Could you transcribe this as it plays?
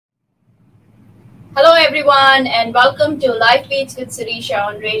everyone, and welcome to Life Beats with Sirisha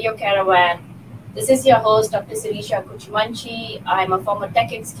on Radio Caravan. This is your host, Dr. Sirisha Kuchimanchi. I'm a former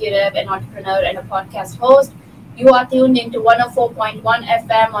tech executive, an entrepreneur, and a podcast host. You are tuned into 104.1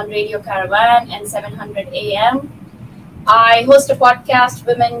 FM on Radio Caravan and 700 AM. I host a podcast,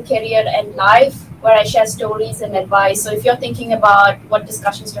 Women, Career, and Life, where I share stories and advice. So if you're thinking about what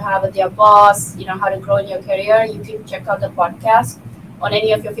discussions to have with your boss, how to grow in your career, you can check out the podcast on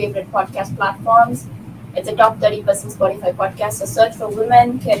any of your favorite podcast platforms. It's a top 30% Spotify podcast, so search for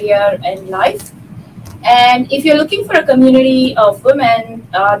Women, Career, and Life. And if you're looking for a community of women,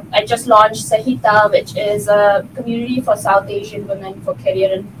 I just launched Sahita, which is a community for South Asian women for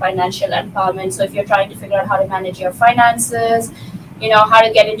career and financial empowerment. So if you're trying to figure out how to manage your finances, how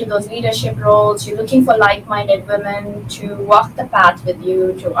to get into those leadership roles, you're looking for like-minded women to walk the path with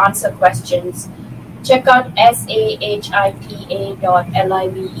you, to answer questions, check out sahita.live,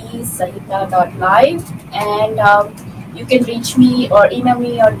 sahita.live, and you can reach me or email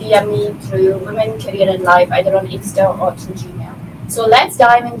me or DM me through Women, Career and Life, either on Insta or through Gmail. So let's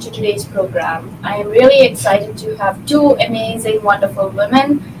dive into today's program. I am really excited to have two amazing, wonderful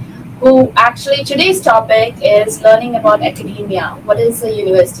women who actually today's topic is learning about academia. What is a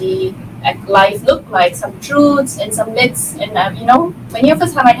university life look like? Some truths and some myths, and many of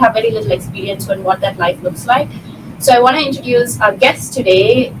us might have very little experience on what that life looks like. So I want to introduce our guest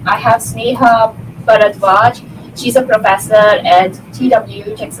today. I have Sneha Bharadwaj. She's a professor at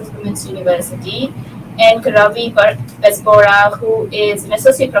TW, Texas Women's University, and Karabi Bezboruah, who is an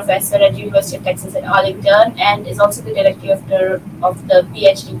associate professor at University of Texas at Arlington and is also the director of the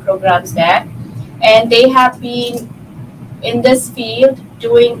PhD programs there. And they have been in this field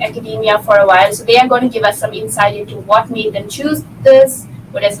doing academia for a while. So they are going to give us some insight into what made them choose this,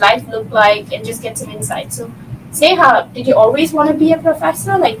 what does life look like, and just get some insight. So Sneha, did you always want to be a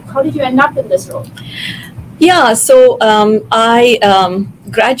professor? How did you end up in this role? Yeah, so I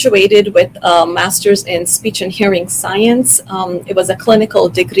graduated with a master's in speech and hearing science. It was a clinical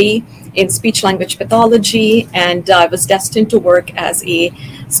degree in speech language pathology, and I was destined to work as a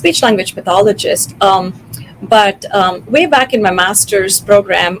speech language pathologist. But way back in my master's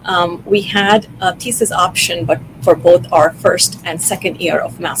program, we had a thesis option, but for both our first and second year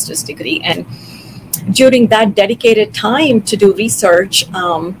of master's degree. And during that dedicated time to do research,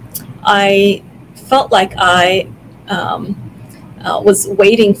 I felt like I was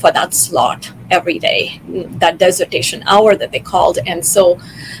waiting for that slot every day, that dissertation hour that they called. And so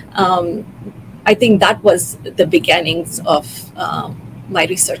I think that was the beginnings of my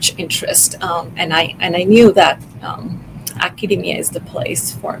research interest. And I knew that academia is the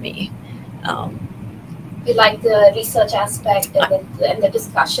place for me. You like the research aspect and the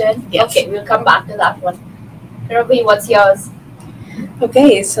discussion? Yes. Okay, we'll come back to that one. Karabi, what's yours?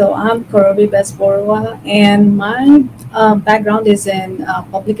 Okay, so I'm Karabi Bezboruah, and my background is in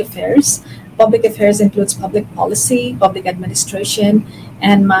public affairs. Public affairs includes public policy, public administration,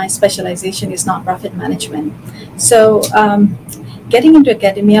 and my specialization is nonprofit management. So getting into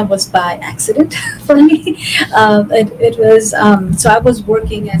academia was by accident for me. It was so I was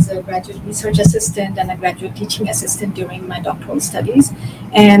working as a graduate research assistant and a graduate teaching assistant during my doctoral studies,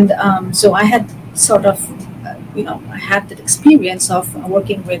 and so I had sort of I had that experience of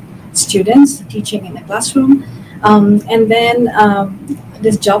working with students, teaching in the classroom. And then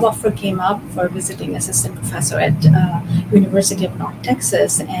this job offer came up for visiting assistant professor at University of North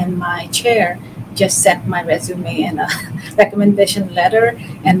Texas. And my chair just sent my resume and a recommendation letter.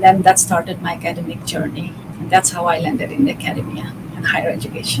 And then that started my academic journey. And that's how I landed in academia and higher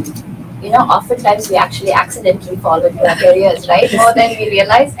education. Oftentimes we actually accidentally fall into our careers, right? More than we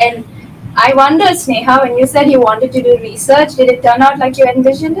realize. And I wonder, Sneha, when you said you wanted to do research, did it turn out like you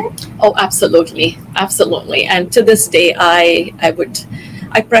envisioned it? Oh, absolutely. And to this day, I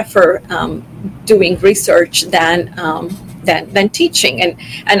prefer doing research than teaching.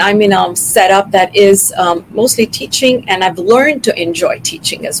 And I'm in a setup that is mostly teaching, and I've learned to enjoy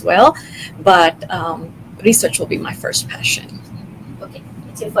teaching as well. But research will be my first passion. Okay,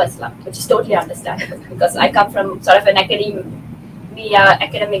 it's your first love, which is totally understandable because I come from sort of an academic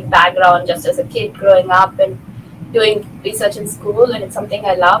background just as a kid growing up and doing research in school, and it's something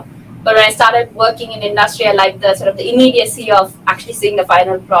I love. But when I started working in industry, I like the sort of the immediacy of actually seeing the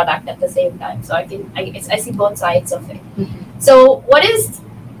final product at the same time. So I see both sides of it. Mm-hmm. So what is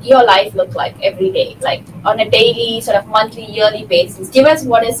your life look like every day, like on a daily, sort of monthly, yearly basis? Give us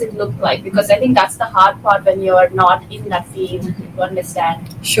what does it look like, because I think that's the hard part when you're not in that field to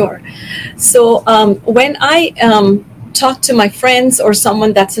understand. Sure. So when I talk to my friends or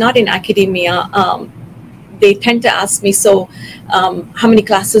someone that's not in academia, they tend to ask me, so how many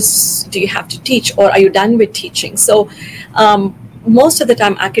classes do you have to teach, or are you done with teaching? So most of the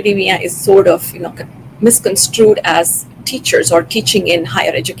time, academia is sort of misconstrued as teachers or teaching in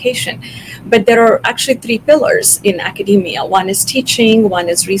higher education. But there are actually three pillars in academia. One is teaching, one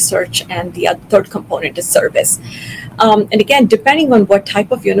is research, and the third component is service. And again, depending on what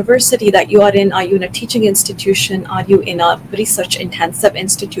type of university that you are in you in a teaching institution? Are you in a research-intensive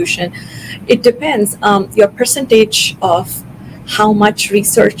institution? It depends. Your percentage of how much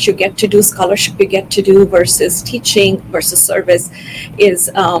research you get to do, scholarship you get to do versus teaching versus service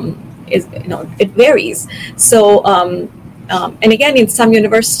is it varies. So and again, in some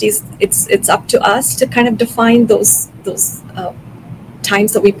universities, it's up to us to kind of define those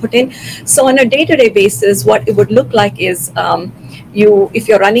times that we put in. So on a day-to-day basis, what it would look like is if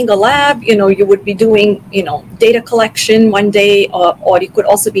you're running a lab, you would be doing data collection one day, or you could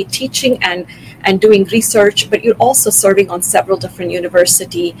also be teaching and doing research, but you're also serving on several different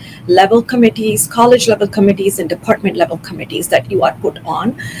university level committees, college level committees, and department level committees that you are put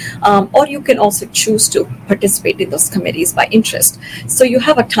on. Or you can also choose to participate in those committees by interest. So you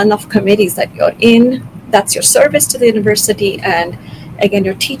have a ton of committees that you're in. That's your service to the university. And again,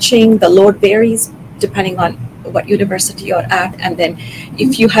 you're teaching. The load varies depending on what university you're at. And then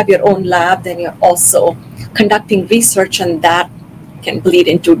if you have your own lab, then you're also conducting research, and that can bleed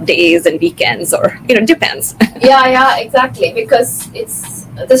into days and weekends, or depends. Yeah, exactly, because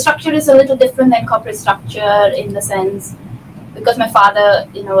the structure is a little different than corporate structure in the sense, because my father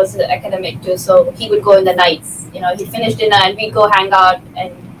was an academic too, so he would go in the nights. He'd finish dinner and we'd go hang out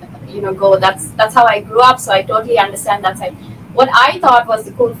and go. That's how I grew up, so I totally understand that side. What I thought was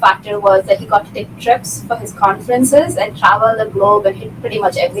the cool factor was that he got to take trips for his conferences and travel the globe and hit pretty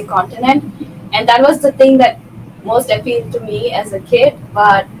much every continent, and that was the thing that most appealed to me as a kid.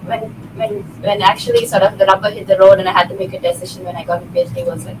 But when actually sort of the rubber hit the road and I had to make a decision when I got a PhD,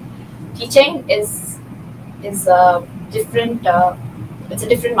 was like, teaching is a different it's a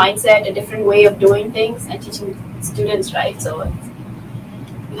different mindset, a different way of doing things, and teaching students, right? So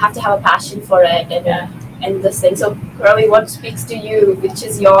you have to have a passion for it and this thing. So Karabi, what speaks to you? Which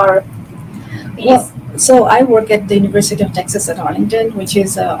is your piece? Well, so I work at the University of Texas at Arlington, which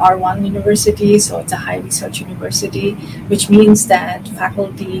is a R1 university, so it's a high research university, which means that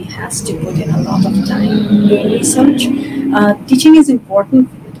faculty has to put in a lot of time doing research. Teaching is important,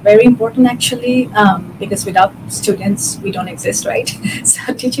 very important actually, because without students, we don't exist, right?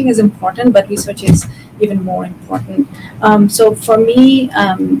 So teaching is important, but research is even more important. So for me,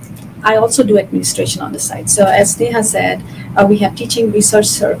 I also do administration on the side. So as Sneha said, we have teaching, research,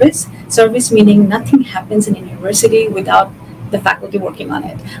 service. Service meaning nothing happens in a university without the faculty working on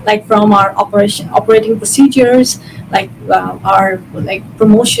it. Like from our operating procedures, like our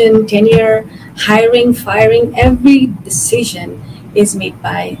promotion, tenure, hiring, firing, every decision is made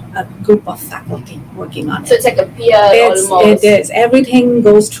by a group of faculty working on it. So it's like a peer almost. It is. Everything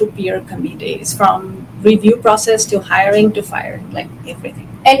goes through peer committees, from review process to hiring to firing, like everything.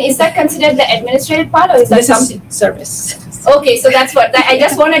 And is that considered the administrative part, or is that This something? is service. Okay, so that's what I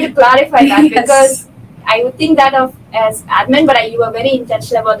just wanted to clarify that. Yes. Because I would think that of as admin, but you were very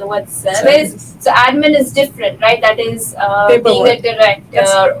intentional about the word service. So admin is different, right? That is being a director.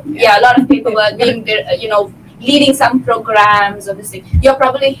 Yes. Yeah, a lot of paperwork, being leading some programs or this thing. You're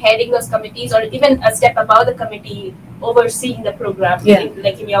probably heading those committees, or even a step above the committee, overseeing the program. Yeah.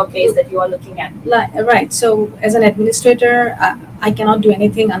 Like in your case that you are looking at. Right. So as an administrator, I cannot do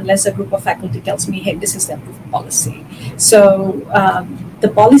anything unless a group of faculty tells me, hey, this is the approved policy. So the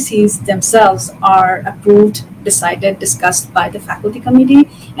policies themselves are approved, decided, discussed by the faculty committee,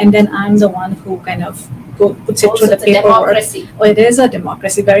 and then I'm the one who kind of puts it through the paperwork. Democracy. Oh, it is a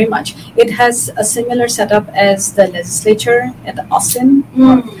democracy, very much. It has a similar setup as the legislature at Austin.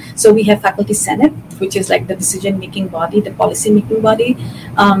 So we have faculty senate, which is like the decision-making body, the policy-making body.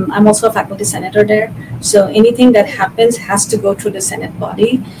 I'm also a faculty senator there. So anything that happens has to go through the Senate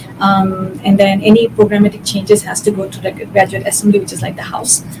body. And then any programmatic changes has to go to the graduate assembly, which is like the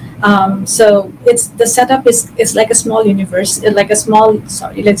House. So the setup is like a small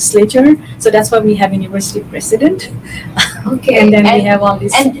legislature. So that's why we have university president. Okay. And then we have all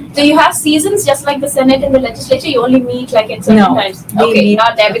these. And do you have seasons just like the Senate and the legislature? You only meet like at certain times? Okay,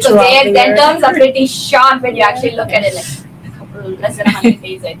 not there, because their terms are pretty short when you actually look at it, like less than 100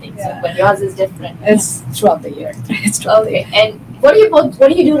 days, I think. Yeah. So, but yours is different. It's throughout the year. It's throughout the year. And what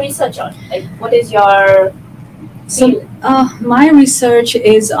do you do research on? Like, what is your So my research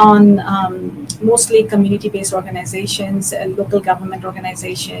is on mostly community-based organizations, local government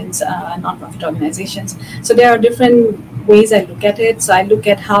organizations, nonprofit organizations. So there are different ways I look at it. So I look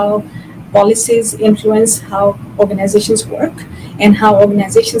at how policies influence how organizations work and how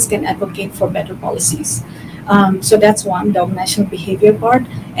organizations can advocate for better policies. So that's one, the organizational behavior part.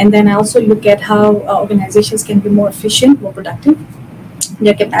 And then I also look at how organizations can be more efficient, more productive,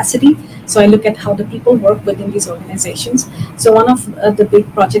 their capacity. So I look at how the people work within these organizations. So one of the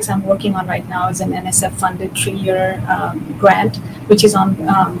big projects I'm working on right now is an NSF-funded 3-year grant, which is on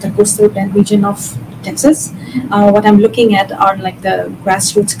the coastal bend region of Texas. What I'm looking at are like the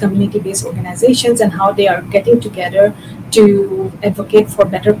grassroots community-based organizations and how they are getting together to advocate for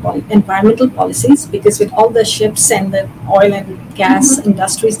better environmental policies, because with all the ships and the oil and gas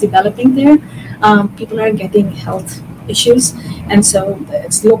industries developing there, people are getting health issues, and so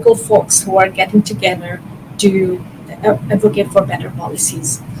it's local folks who are getting together to advocate for better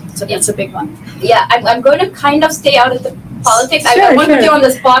policies. So that's a big one. Yeah, I'm going to kind of stay out of the politics. Sure, I won't put sure. you on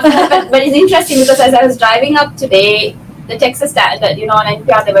the spot, but it's interesting because as I was driving up today, the Texas standard, on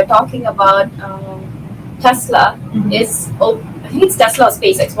NPR, they were talking about Tesla is, I think it's Tesla or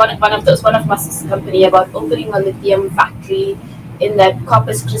SpaceX, one of Musk's company, about opening a lithium factory in that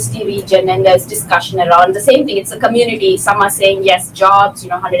Corpus Christi region, and there's discussion around the same thing. It's a community. Some are saying yes, jobs,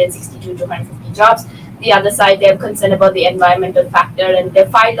 162 to 150 jobs. The other side, they're concerned about the environmental factor, and they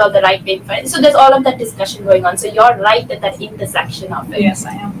filed all the right paper. So there's all of that discussion going on. So you're right at that intersection of it. Yes,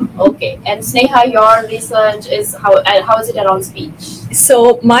 I am. Okay. And Sneha, your research is how is it around speech?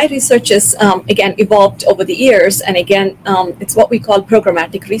 So my research is, again, evolved over the years. And again, it's what we call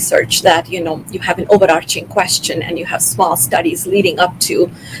programmatic research, that, you have an overarching question and you have small studies leading up to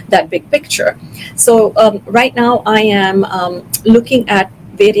that big picture. So right now I am looking at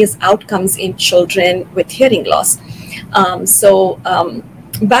various outcomes in children with hearing loss.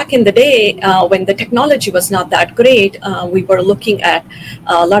 Back in the day, when the technology was not that great, we were looking at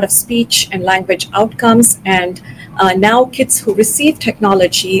a lot of speech and language outcomes. And now kids who receive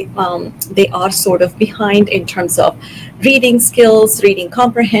technology, they are sort of behind in terms of reading skills, reading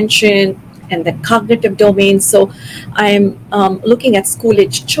comprehension, and the cognitive domain. So I'm looking at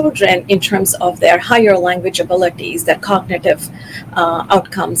school-age children in terms of their higher language abilities, their cognitive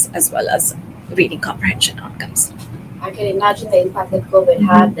outcomes, as well as reading comprehension outcomes. I can imagine the impact that COVID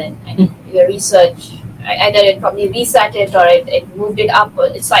had then. And your research, either it probably reset it or it moved it up. Or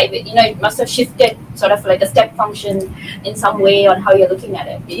it's like, it must have shifted sort of like a step function in some way on how you're looking at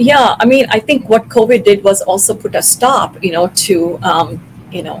it. Yeah, I mean, I think what COVID did was also put a stop, to,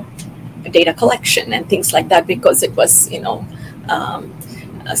 data collection and things like that, because it was,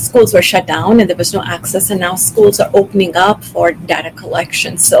 schools were shut down and there was no access, and now schools are opening up for data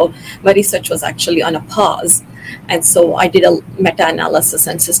collection. So my research was actually on a pause. And so I did a meta-analysis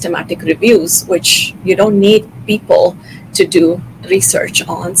and systematic reviews, which you don't need people to do research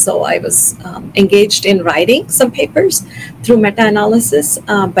on. So I was engaged in writing some papers through meta-analysis,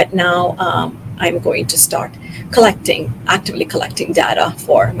 but now I'm going to start actively collecting data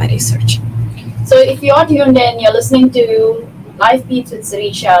for my research. So if you're tuned in, you're listening to Life Beats with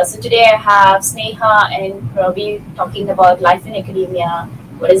Sirisha. So today I have Sneha and Karabi talking about life in academia.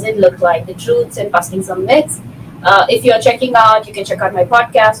 What does it look like? The truths and busting some myths. If you're checking out, you can check out my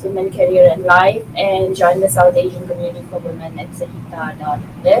podcast, Women, Career and Life, and join the South Asian Community for Women at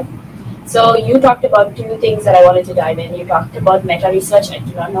sahita.live. So you talked about two things that I wanted to dive in. You talked about meta-research. I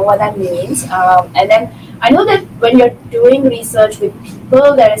do not know what that means. And then I know that when you're doing research with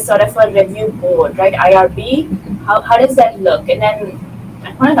people, there is sort of a review board, right? IRB. How does that look? And then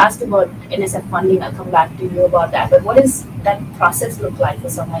I wanted to ask about NSF funding. I'll come back to you about that. But what does that process look like for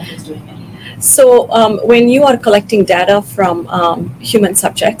someone who's doing it? So when you are collecting data from human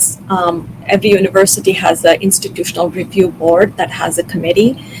subjects, every university has an institutional review board that has a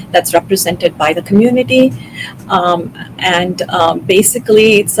committee that's represented by the community. And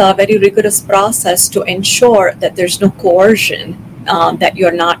basically, it's a very rigorous process to ensure that there's no coercion, that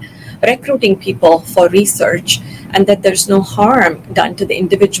you're not recruiting people for research, and that there's no harm done to the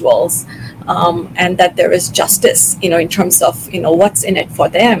individuals, and that there is justice, in terms of, what's in it for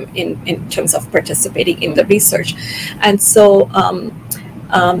them in terms of participating in the research. And so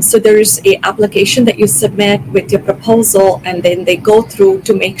so there's a application that you submit with your proposal, and then they go through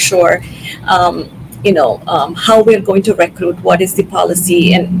to make sure, how we're going to recruit, what is the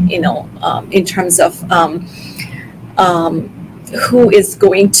policy, and, in terms of who is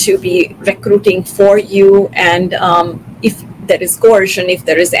going to be recruiting for you, and if there is coercion, if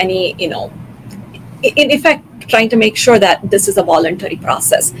there is any, in effect, trying to make sure that this is a voluntary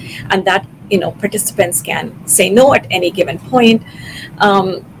process, and that, participants can say no at any given point.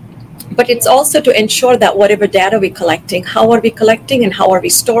 but it's also to ensure that whatever data we're collecting, how are we collecting and how are we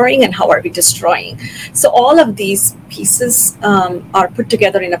storing and how are we destroying. So all of these pieces are put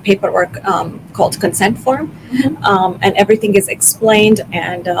together in a paperwork called consent form, and everything is explained,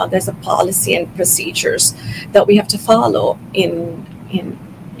 and there's a policy and procedures that we have to follow in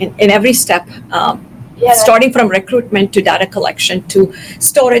every step, starting from recruitment to data collection to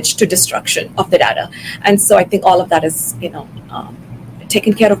storage to destruction of the data. And so I think all of that is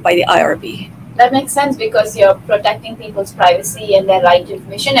taken care of by the IRB. That makes sense because you're protecting people's privacy and their right to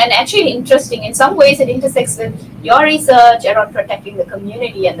information. And actually interesting, in some ways it intersects with your research around protecting the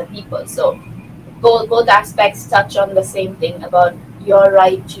community and the people. So both aspects touch on the same thing about your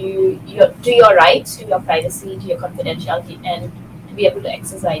right to your rights, to your privacy, to your confidentiality, and to be able to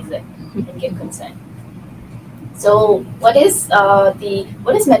exercise it and give consent. So what is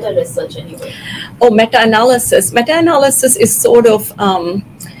meta research anyway? Oh, meta-analysis. Meta-analysis is sort of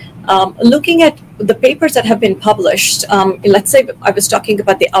looking at the papers that have been published. Let's say I was talking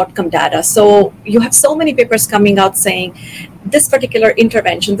about the outcome data. So you have so many papers coming out saying this particular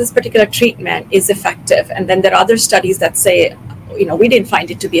intervention, this particular treatment is effective. And then there are other studies that say, we didn't find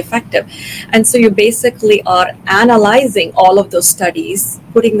it to be effective. And so you basically are analyzing all of those studies,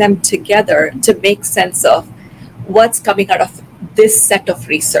 putting them together to make sense of what's coming out of this set of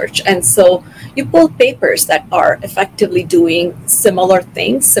research. And so you pull papers that are effectively doing similar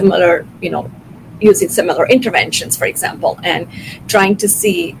things, using similar interventions, for example, and trying to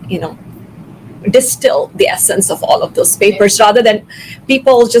see, distill the essence of all of those papers rather than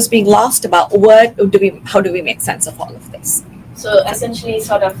people just being lost about how do we make sense of all of this. So essentially,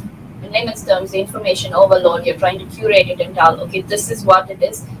 sort of, in layman's terms, the information overload, you're trying to curate it and tell, okay, this is what it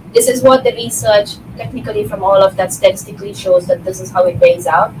is. This is what the research technically from all of that statistically shows that this is how it weighs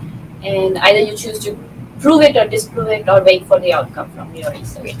out. And either you choose to prove it or disprove it or wait for the outcome from your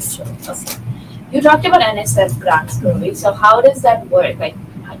research. Sure. Okay. You talked about NSF grants, Karabi. So how does that work? Like,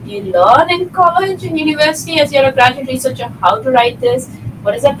 do you learn in college and university as you're a graduate researcher how to write this?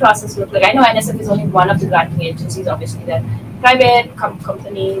 What does that process look like? I know NSF is only one of the granting agencies. Obviously, there are private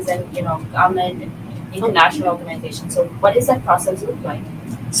companies and government and international organizations. So what does that process look like?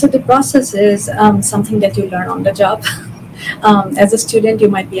 So the process is something that you learn on the job. As a student, you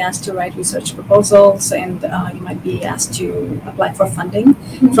might be asked to write research proposals, and you might be asked to apply for funding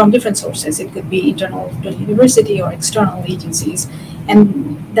from different sources. It could be internal to the university or external agencies.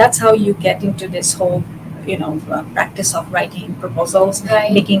 And that's how you get into this whole practice of writing proposals,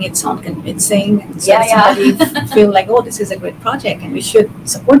 making it sound convincing, and so somebody feel like, oh, this is a great project and we should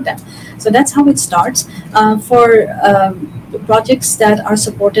support them. So that's how it starts. For projects that are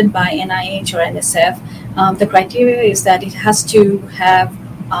supported by NIH or NSF, the criteria is that it has to have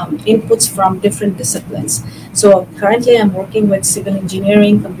inputs from different disciplines. So currently I'm working with civil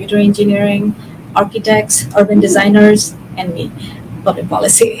engineering, computer engineering, architects, urban designers, and me. Public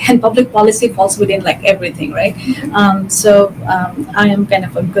policy, and public policy falls within like everything, right? So I am kind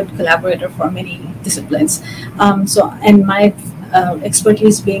of a good collaborator for many disciplines. And my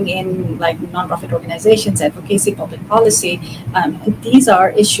expertise being in like nonprofit organizations, advocacy, public policy, these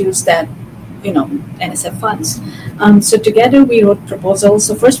are issues that NSF funds. So together we wrote proposals.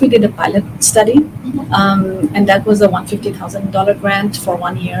 So first we did a pilot study, and that was a $150,000 grant for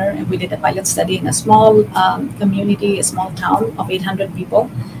 1 year. And we did a pilot study in a small community, a small town of 800 people,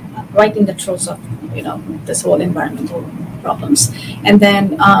 right in the throes of this whole environmental problems. And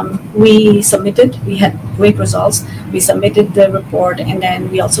then we submitted. We had great results. We submitted the report, and then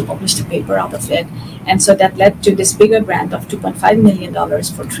we also published a paper out of it. And so that led to this bigger grant of $2.5 million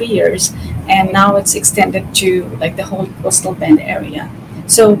for 3 years. And now it's extended to like the whole coastal bend area.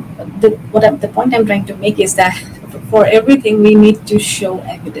 So the point I'm trying to make is that for everything, we need to show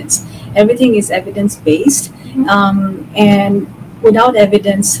evidence. Everything is evidence-based. And without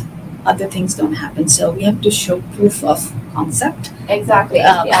evidence, other things don't happen. So we have to show proof of concept. Exactly.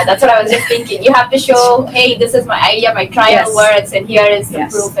 That's what I was just thinking. You have to show, hey, this is my idea, my trial works, and here is the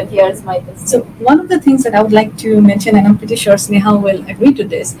proof, and here is my this. So one of the things that I would like to mention, and I'm pretty sure Sneha will agree to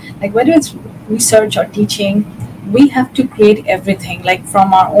this, like whether it's research or teaching, we have to create everything, like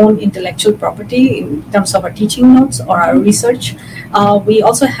from our own intellectual property in terms of our teaching notes or our research. We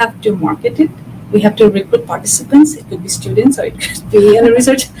also have to market it. We have to recruit participants. It could be students or it could be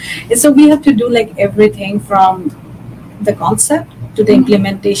research. And so we have to do like everything from the concept to the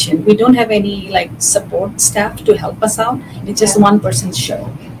implementation. We don't have any like support staff to help us out. It's just one person's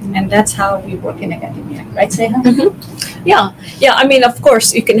show. And that's how we work in academia, right, Sneha? Mm-hmm. Yeah. I mean, of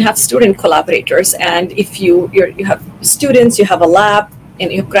course, you can have student collaborators, and if you have students, you have a lab,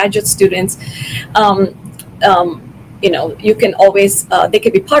 and you have graduate students. you can always, they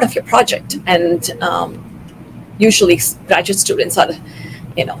can be part of your project. And usually graduate students are,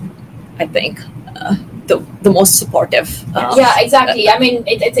 I think, the most supportive. Yeah, exactly. I mean,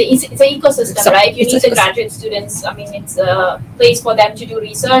 it's an ecosystem, right? You need the graduate students. I mean, it's a place for them to do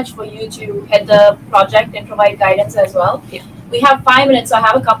research, for you to head the project and provide guidance as well. Yeah. We have 5 minutes, so I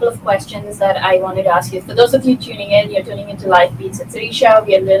have a couple of questions that I wanted to ask you. For those of you tuning in, you're tuning into Life Beats at Sirisha.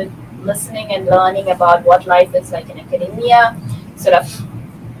 We are listening and learning about what life is like in academia, sort of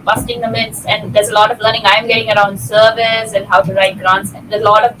busting the myths, and there's a lot of learning I'm getting around service and how to write grants, and there's a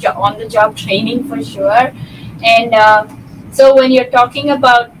lot of on-the-job training for sure. And so when you're talking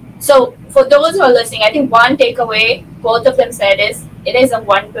about, so for those who are listening, I think one takeaway both of them said is it is a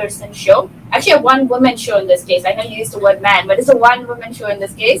one-person show, actually a one-woman show in this case. I know you used the word man, but it's a one-woman show in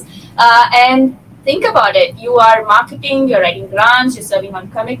this case. And think about it, you are marketing, you're writing grants, you're serving on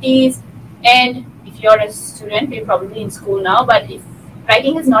committees, and if you're a student, you're probably in school now, but if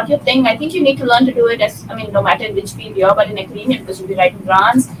writing is not your thing, I think you need to learn to do it no matter in which field you're, but in academia, because you'll be writing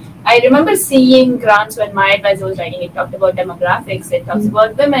grants. I remember seeing grants when my advisor was writing. It talked about demographics, it talks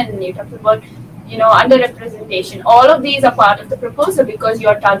about women, it talks about, underrepresentation. All of these are part of the proposal because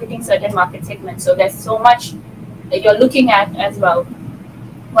you're targeting certain market segments. So there's so much that you're looking at as well.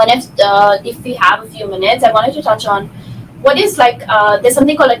 If we have a few minutes, I wanted to touch on what is there's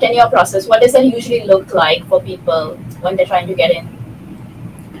something called a tenure process. What does that usually look like for people when they're trying to get in?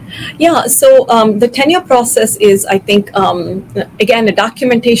 Yeah, so the tenure process is, I think, again, a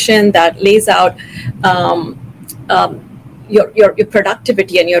documentation that lays out your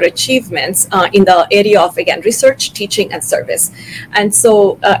productivity and your achievements in the area of, again, research, teaching, and service. And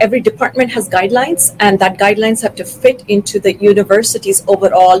so every department has guidelines, and that guidelines have to fit into the university's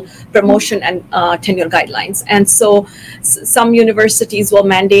overall promotion and tenure guidelines. And so some universities will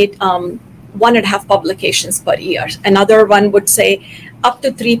mandate 1.5 publications per year. Another one would say up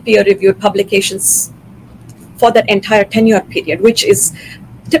to 3 peer-reviewed publications for that entire tenure period, which is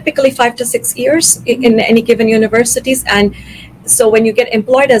typically 5 to 6 years in any given universities. And so when you get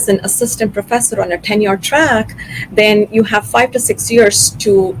employed as an assistant professor on a tenure track, then you have 5 to 6 years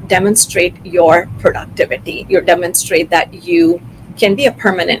to demonstrate your productivity. You demonstrate that you can be a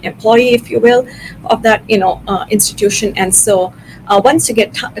permanent employee, if you will, of that institution. And so once you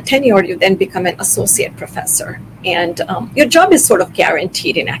get tenure, you then become an associate professor, and your job is sort of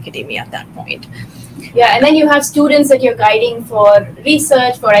guaranteed in academia at that point. Yeah, and then you have students that you're guiding for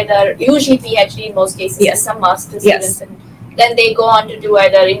research, for either usually PhD in most cases, yes, some master's yes, students, and then they go on to do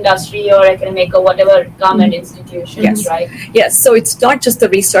either industry or academic or whatever government institutions, yes, right? Yes, so it's not just the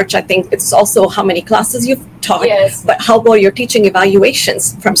research. I think it's also how many classes you've taught, yes, but how well you're teaching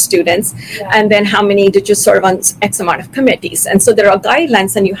evaluations from students, yeah, and then how many did you serve on X amount of committees. And so there are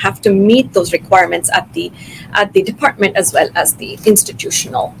guidelines, and you have to meet those requirements at the department as well as the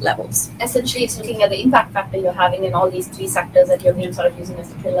institutional levels. Essentially, it's looking at the impact factor you're having in all these 3 sectors that you're being sort of using as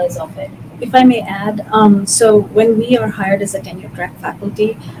the pillars of it. If I may add, so when we are hired as a tenure track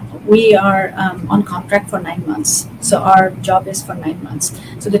faculty, we are on contract for 9 months. So our job is for 9 months.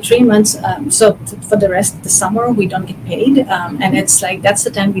 So the 3 months, for the rest of the summer, we don't get paid. And it's like, that's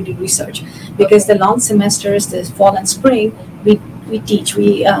the time we do research. Because the long semesters, the fall and spring, we teach.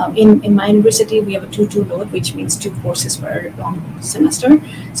 We in my university, we have a 2-2 load, which means 2 courses per long semester.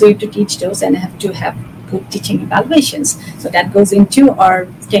 So you have to teach those and have to have good teaching evaluations. So that goes into our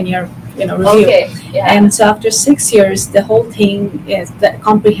tenure review. Okay. Yeah. And so after 6 years, the whole thing is, the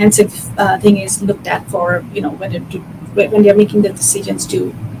comprehensive thing is looked at for, whether when they're making the decisions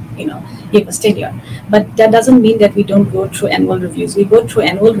to, give us tenure. But that doesn't mean that we don't go through annual reviews. We go through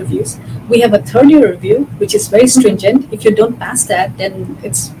annual reviews. We have a 3rd-year review, which is very stringent. If you don't pass that, then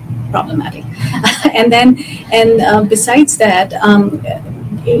it's problematic. and besides that,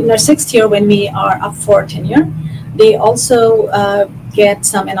 in our 6th year, when we are up for tenure, they also get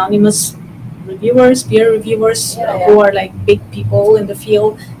some anonymous reviewers, peer reviewers, who are like big people in the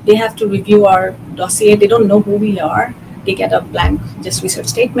field. They have to review our dossier. They don't know who we are. They get a blank just research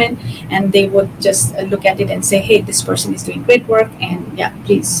statement, and they would just look at it and say, hey, this person is doing great work, and yeah,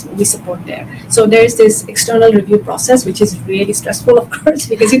 please, we support there. So there's this external review process, which is really stressful, of course,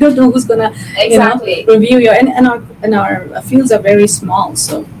 because you don't know who's gonna review your, and our fields are very small,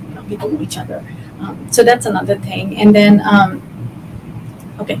 so people know each other. So that's another thing. And then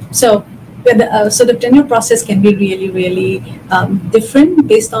so the tenure process can be really, really different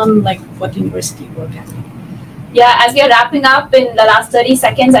based on what university you work at. Yeah, as we are wrapping up in the last 30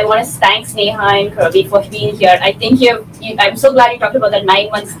 seconds, I want to thank Sneha and Karabi for being here. I think I'm so glad you talked about the 9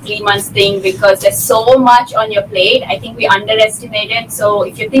 months, 3 months thing, because there's so much on your plate. I think we underestimated. So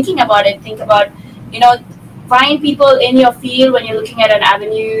if you're thinking about it, think about, find people in your field when you're looking at an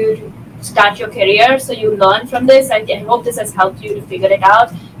avenue to start your career. So you learn from this. I hope this has helped you to figure it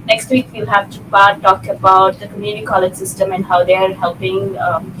out. Next week, we'll have Tupa talk about the community college system and how they're helping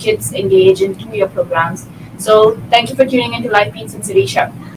kids engage in 2-year programs. So thank you for tuning into Life Beats and Sirisha.